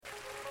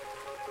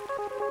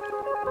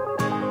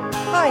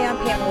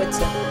I'm Pam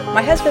Woodson.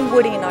 My husband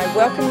Woody and I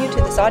welcome you to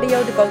this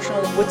audio devotional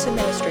of Woodson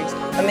Ministries,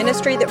 a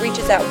ministry that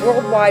reaches out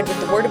worldwide with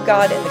the Word of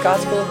God and the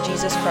Gospel of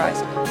Jesus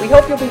Christ. We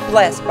hope you'll be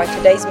blessed by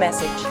today's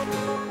message.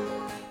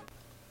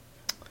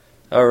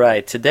 All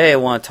right, today I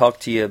want to talk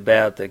to you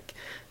about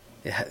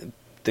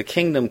the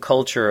kingdom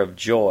culture of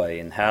joy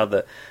and how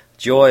the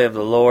joy of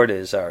the Lord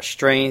is our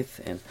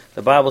strength. And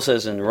the Bible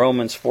says in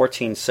Romans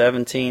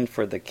 14:17,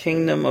 "For the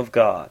kingdom of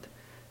God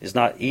is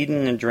not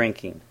eating and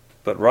drinking,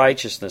 but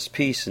righteousness,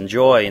 peace, and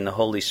joy in the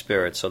Holy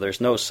Spirit." So there's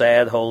no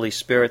sad Holy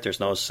Spirit, there's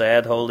no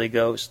sad Holy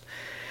Ghost.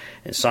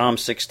 In Psalm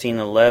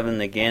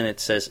 16:11, again, it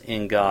says,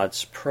 "In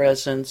God's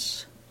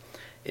presence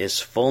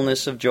is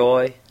fullness of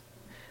joy."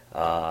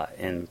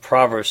 In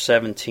Proverbs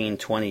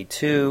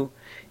 17:22,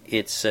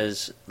 it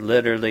says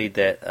literally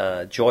that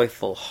a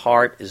joyful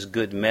heart is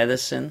good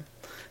medicine.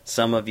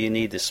 Some of you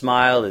need to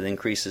smile. It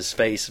increases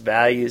face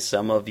value.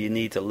 Some of you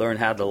need to learn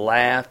how to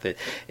laugh.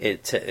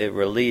 It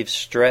relieves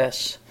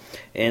stress.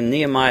 In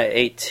Nehemiah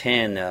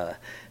 8:10,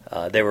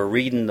 they were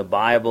reading the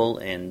Bible,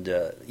 and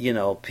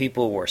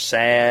people were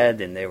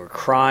sad and they were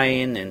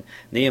crying, and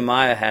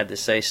Nehemiah had to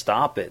say,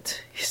 "Stop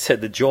it." He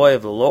said, "The joy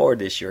of the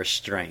Lord is your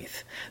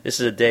strength."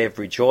 This is a day of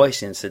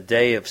rejoicing. It's a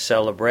day of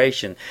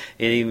celebration.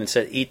 It even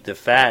said, "Eat the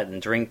fat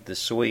and drink the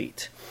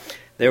sweet."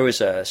 There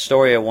was a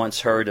story I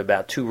once heard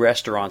about two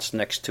restaurants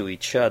next to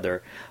each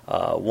other.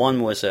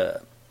 One was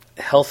a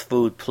health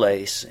food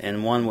place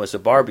and one was a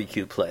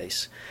barbecue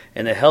place.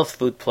 And the health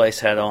food place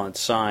had on its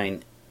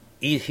sign,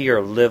 "Eat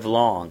here, live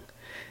long."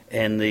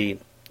 And the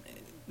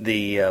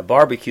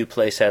barbecue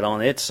place had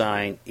on its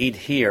sign, "Eat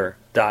here,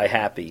 die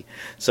happy."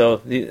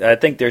 So I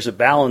think there's a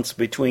balance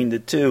between the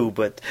two,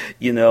 but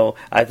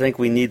I think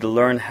we need to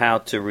learn how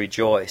to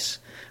rejoice.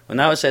 When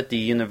I was at the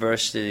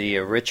University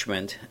of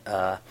Richmond,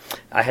 I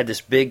had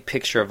this big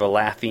picture of a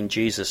laughing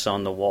Jesus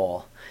on the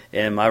wall.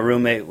 And my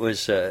roommate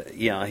was,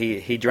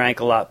 he drank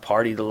a lot,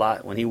 partied a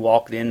lot. When he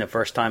walked in the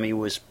first time, he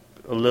was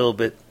a little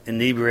bit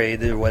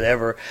inebriated or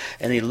whatever,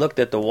 and he looked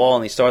at the wall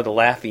and he started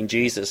laughing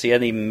Jesus. He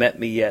hadn't even met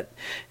me yet,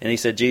 and he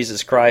said,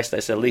 "Jesus Christ." I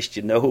said, "At least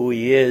you know who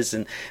he is."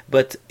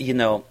 But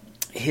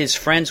his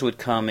friends would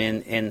come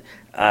in, and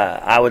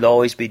I would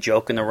always be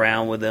joking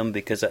around with them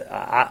because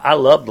I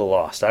love the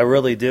lost. I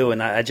really do,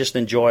 and I just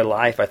enjoy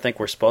life. I think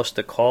we're supposed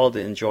to call to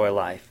enjoy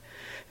life.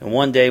 And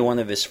one day, one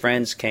of his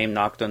friends came,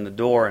 knocked on the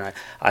door, and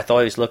I thought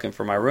he was looking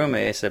for my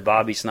roommate. I said,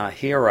 "Bobby's not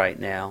here right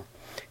now."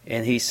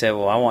 And he said,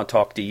 "Well, I want to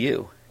talk to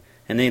you."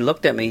 And then he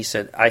looked at me, he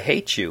said, "I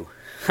hate you."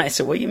 I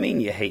said, "What do you mean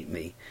you hate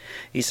me?"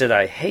 He said,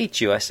 "I hate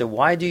you." I said,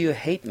 "Why do you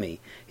hate me?"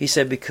 He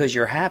said, "Because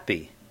you're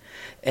happy."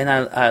 And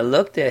I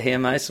looked at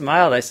him, I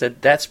smiled, I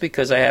said, "That's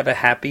because I have a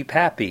happy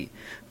pappy."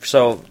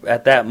 So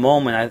at that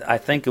moment, I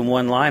think in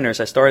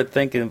one-liners, I started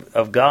thinking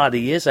of God.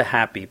 He is a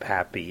happy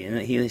pappy,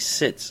 and he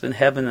sits in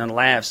heaven and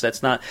laughs.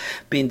 That's not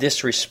being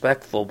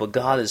disrespectful, but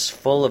God is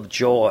full of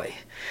joy.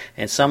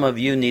 And some of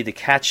you need to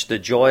catch the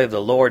joy of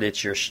the Lord.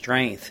 It's your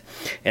strength.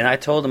 And I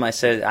told him, I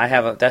said,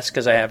 that's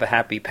because I have a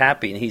happy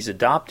pappy, and he's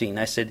adopting.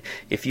 I said,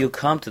 if you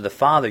come to the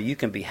Father, you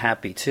can be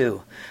happy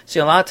too. See,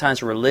 a lot of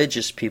times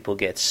religious people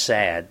get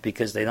sad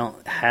because they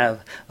don't have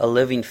a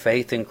living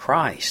faith in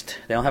Christ.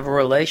 They don't have a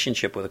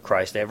relationship with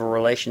Christ. They have a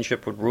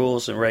relationship with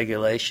rules and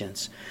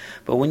regulations.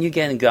 But when you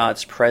get in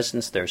God's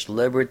presence, there's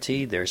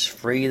liberty, there's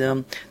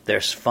freedom,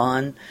 there's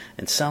fun.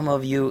 And some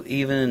of you,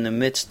 even in the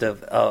midst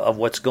of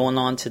what's going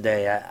on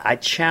today, I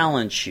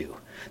challenge you.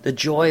 The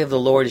joy of the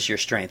Lord is your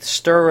strength.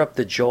 Stir up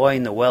the joy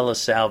in the well of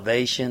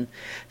salvation.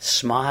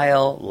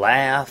 Smile,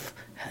 laugh.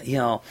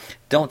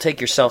 Don't take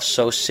yourself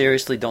so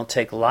seriously. Don't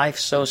take life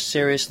so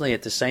seriously.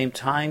 At the same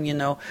time,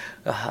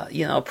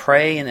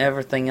 pray and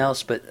everything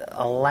else, but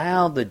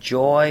allow the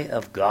joy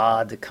of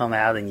God to come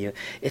out in you.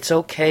 It's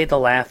okay to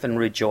laugh and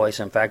rejoice.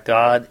 In fact,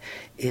 God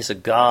is a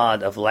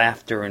God of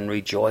laughter and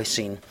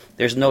rejoicing.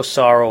 There's no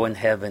sorrow in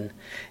heaven,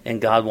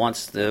 and God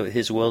wants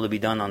His will to be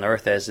done on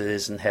earth as it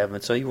is in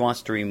heaven. So He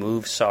wants to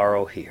remove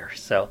sorrow here.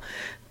 So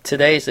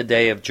today is a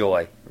day of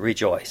joy.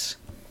 Rejoice.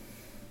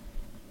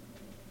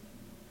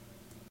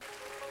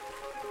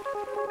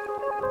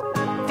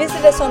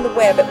 Visit us on the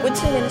web at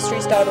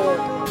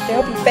woodsonministries.org to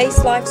help you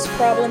face life's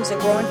problems and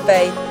grow in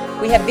faith.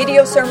 We have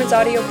video sermons,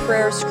 audio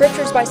prayers,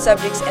 scriptures by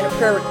subjects, and a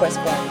prayer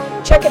request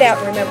form. Check it out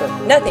and remember,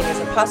 nothing is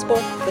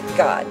impossible with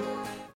God.